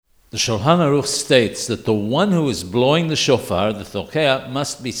The Shulchan Aruch states that the one who is blowing the shofar, the Tokea,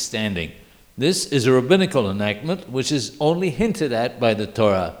 must be standing. This is a rabbinical enactment which is only hinted at by the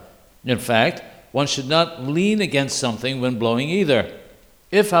Torah. In fact, one should not lean against something when blowing either.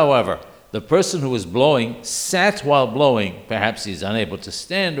 If, however, the person who is blowing sat while blowing, perhaps he's unable to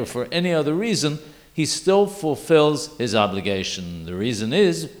stand or for any other reason, he still fulfills his obligation. The reason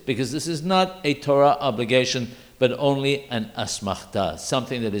is because this is not a Torah obligation, but only an asmachta,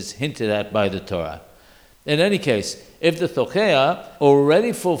 something that is hinted at by the Torah. In any case, if the Tokea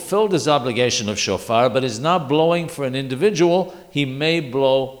already fulfilled his obligation of shofar, but is not blowing for an individual, he may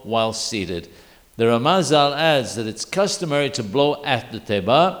blow while seated. The Ramazal adds that it's customary to blow at the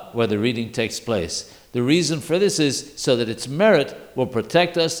teba, where the reading takes place. The reason for this is so that its merit will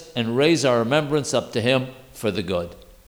protect us and raise our remembrance up to him for the good.